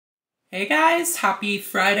Hey guys, happy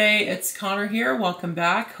Friday. It's Connor here. Welcome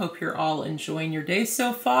back. Hope you're all enjoying your day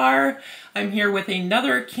so far. I'm here with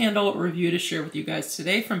another candle review to share with you guys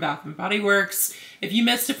today from Bath & Body Works. If you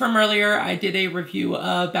missed it from earlier, I did a review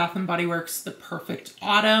of Bath & Body Works The Perfect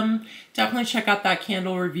Autumn. Definitely check out that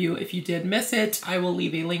candle review if you did miss it. I will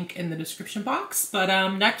leave a link in the description box. But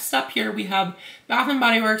next up here we have Bath &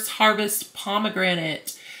 Body Works Harvest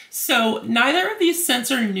Pomegranate. So neither of these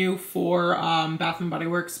scents are new for Bath & Body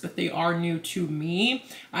Works, but they are new to me.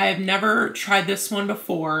 I have never tried this one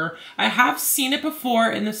before. I have seen it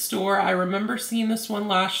before in the store. I remember seeing this one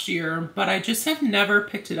last year, but I just have never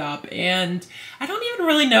picked it up. And I don't even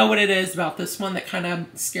really know what it is about this one that kind of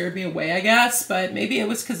scared me away, I guess. But maybe it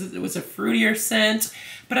was because it was a fruitier scent.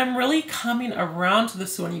 But I'm really coming around to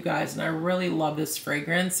this one, you guys, and I really love this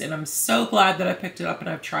fragrance. And I'm so glad that I picked it up and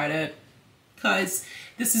I've tried it, because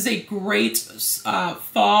this is a great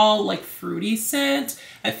fall, like fruity scent.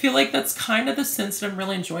 I feel like that's kind of the scents that I'm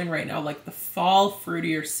really enjoying right now, like the fall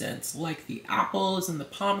fruitier scents, like the apples and the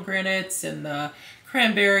pomegranates and the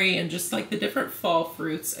cranberry and just like the different fall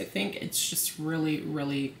fruits. I think it's just really,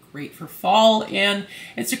 really great for fall, and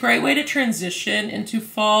it's a great way to transition into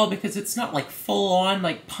fall because it's not like full on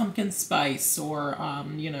like pumpkin spice or,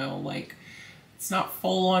 you know, like it's not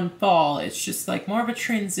full on fall. It's just like more of a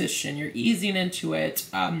transition. You're easing into it.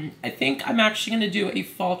 I think I'm actually going to do a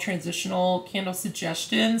fall transitional candle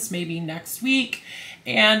suggestions maybe next week.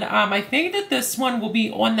 And I think that this one will be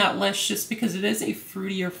on that list just because it is a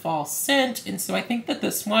fruitier fall scent. And so I think that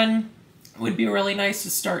this one would be really nice to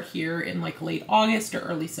start here in like late August or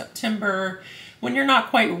early September when you're not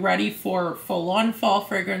quite ready for full on fall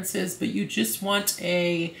fragrances, but you just want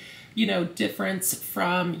a, you know, difference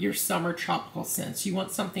from your summer tropical scents. You want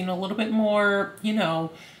something a little bit more, you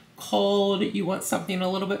know, cold. You want something a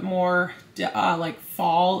little bit more like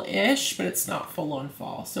fall-ish, but it's not full-on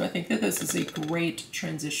fall. So I think that this is a great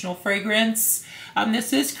transitional fragrance.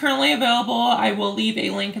 This is currently available. I will leave a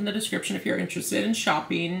link in the description if you're interested in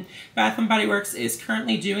shopping. Bath & Body Works is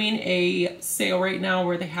currently doing a sale right now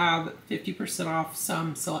where they have 50% off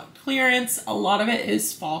some select clearance. A lot of it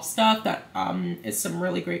is fall stuff that is some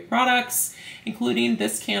really great products, including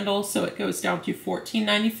this candle. So it goes down to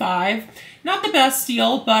 $14.95. Not the best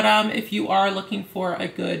deal, but if you are looking for a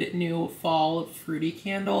good new fall fruity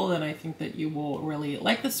candle, then I think that you will really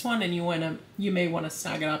like this one, and you may want to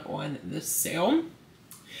snag it up on this sale.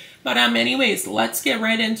 But anyways, let's get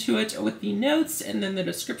right into it with the notes and then the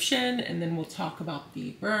description, and then we'll talk about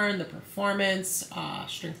the burn, the performance,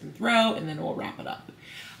 strength and throw, and then we'll wrap it up.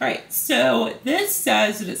 All right, so this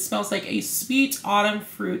says that it smells like a sweet autumn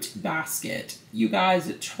fruit basket. You guys,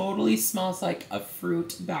 it totally smells like a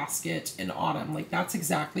fruit basket in autumn. Like, that's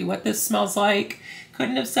exactly what this smells like.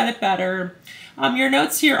 Couldn't have said it better. Your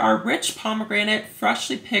notes here are rich pomegranate,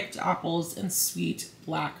 freshly picked apples, and sweet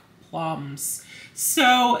black plums.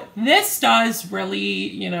 So this does really,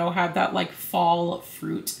 you know, have that like fall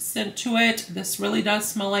fruit scent to it. This really does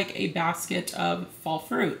smell like a basket of fall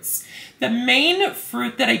fruits. The main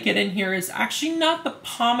fruit that I get in here is actually not the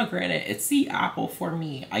pomegranate, it's the apple for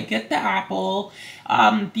me. I get the apple.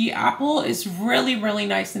 The apple is really, really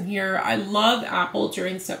nice in here. I love apple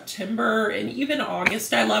during September and even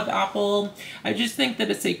August. I love apple. I just think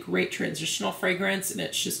that it's a great transitional fragrance, and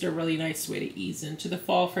it's just a really nice way to ease into the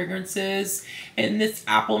fall fragrances. And this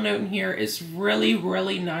apple note in here is really,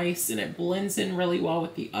 really nice, and it blends in really well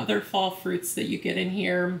with the other fall fruits that you get in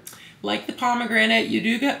here. Like the pomegranate, you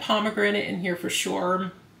do get pomegranate in here for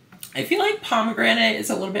sure. I feel like pomegranate is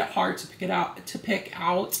a little bit hard to pick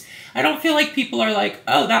out. I don't feel like people are like,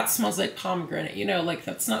 oh, that smells like pomegranate. You know, like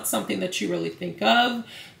that's not something that you really think of.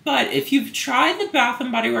 But if you've tried the Bath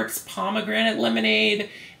 & Body Works pomegranate lemonade,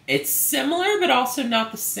 it's similar, but also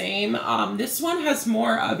not the same. This one has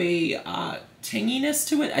more of a tanginess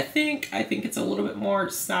to it. I think it's a little bit more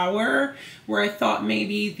sour, where I thought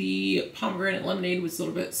maybe the pomegranate lemonade was a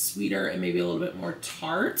little bit sweeter and maybe a little bit more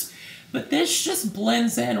tart. But this just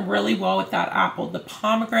blends in really well with that apple. The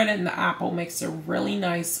pomegranate and the apple makes a really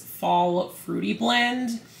nice fall fruity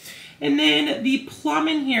blend. And then the plum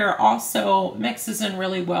in here also mixes in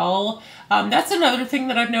really well. That's another thing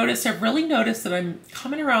that I've noticed. I've really noticed that I'm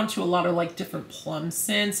coming around to a lot of like different plum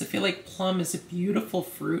scents. I feel like plum is a beautiful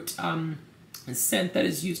fruit scent that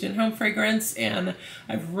is used in home fragrance, and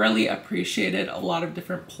I've really appreciated a lot of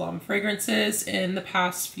different plum fragrances in the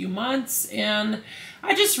past few months, and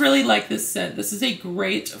I just really like this scent. This is a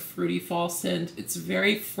great fruity fall scent. It's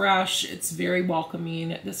very fresh, it's very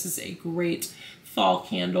welcoming. This is a great fall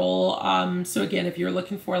candle. So again, if you're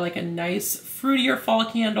looking for like a nice fruitier fall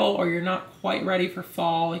candle, or you're not quite ready for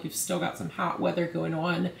fall, like you've still got some hot weather going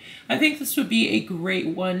on, I think this would be a great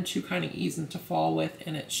one to kind of ease into fall with.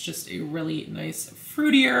 And it's just a really nice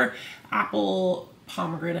fruitier apple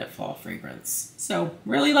pomegranate fall fragrance. So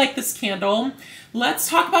really like this candle. Let's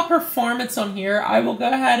talk about performance on here. I will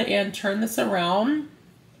go ahead and turn this around.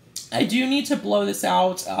 I do need to blow this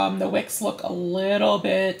out. The wicks look a little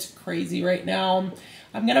bit crazy right now.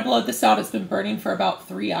 I'm going to blow this out. It's been burning for about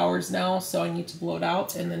 3 hours now, so I need to blow it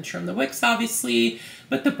out and then trim the wicks, obviously.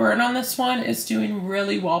 But the burn on this one is doing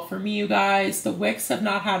really well for me, you guys. The wicks have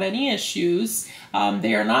not had any issues.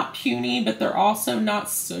 They are not puny, but they're also not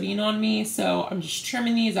sooting on me. So I'm just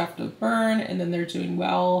trimming these after the burn, and then they're doing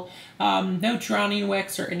well. No drowning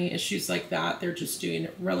wicks or any issues like that. They're just doing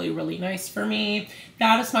really, really nice for me.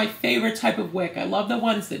 That is my favorite type of wick. I love the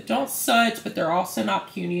ones that don't soot, but they're also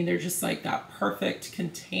not puny. They're just like that perfect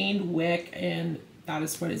contained wick, and that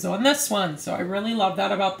is what is on this one. So I really love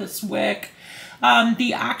that about this wick.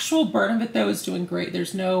 The actual burn of it though is doing great.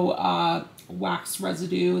 There's no wax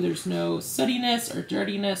residue, there's no sootiness or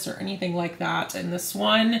dirtiness or anything like that. And this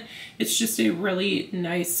one, it's just a really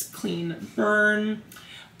nice clean burn.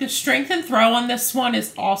 The strength and throw on this one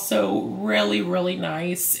is also really, really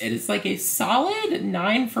nice. It is like a solid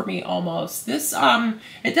 9 for me almost. This,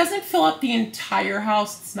 it doesn't fill up the entire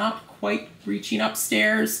house. It's not quite reaching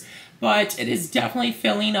upstairs, but it is definitely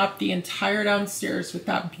filling up the entire downstairs with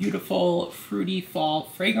that beautiful fruity fall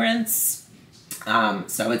fragrance.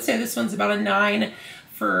 So I would say this one's about a 9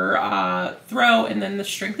 for throw, and then the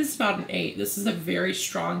strength is about an 8. This is a very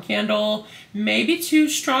strong candle, maybe too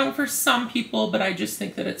strong for some people, but I just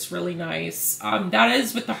think that it's really nice. That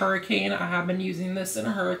is with the hurricane. I have been using this in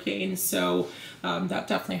a hurricane, so that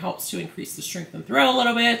definitely helps to increase the strength and throw a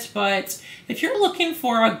little bit. But if you're looking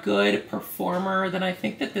for a good performer, then I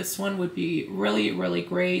think that this one would be really, really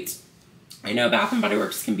great. I know Bath & Body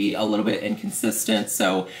Works can be a little bit inconsistent,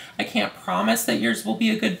 so I can't promise that yours will be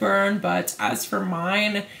a good burn, but as for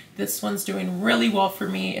mine, this one's doing really well for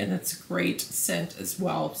me, and it's a great scent as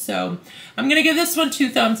well. So I'm going to give this one 2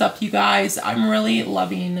 thumbs up, you guys. I'm really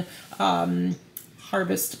loving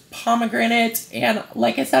Harvest Pomegranate, and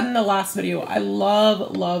like I said in the last video, I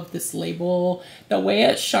love this label. The way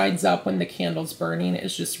it shines up when the candle's burning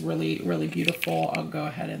is just really, really beautiful. I'll go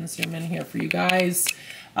ahead and zoom in here for you guys.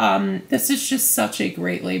 This is just such a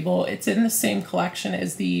great label. It's in the same collection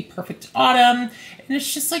as the Perfect Autumn, and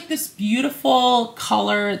it's just like this beautiful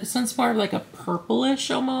color. This one's more like a purplish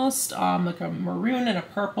almost, like a maroon and a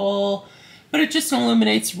purple, but it just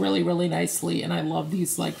illuminates really, really nicely. And I love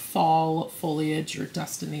these like fall foliage or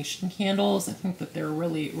destination candles. I think that they're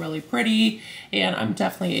really, really pretty, and I'm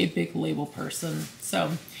definitely a big label person.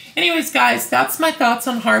 So anyways, guys, that's my thoughts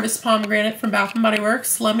on Harvest Pomegranate from Bath & Body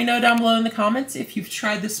Works. Let me know down below in the comments if you've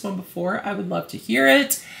tried this one before. I would love to hear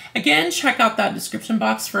it. Again, check out that description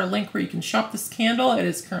box for a link where you can shop this candle. It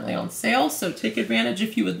is currently on sale, so take advantage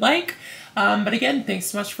if you would like. But again, thanks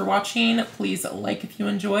so much for watching. Please like if you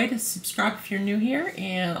enjoyed, subscribe if you're new here,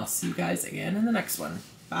 and I'll see you guys again in the next one.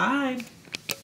 Bye.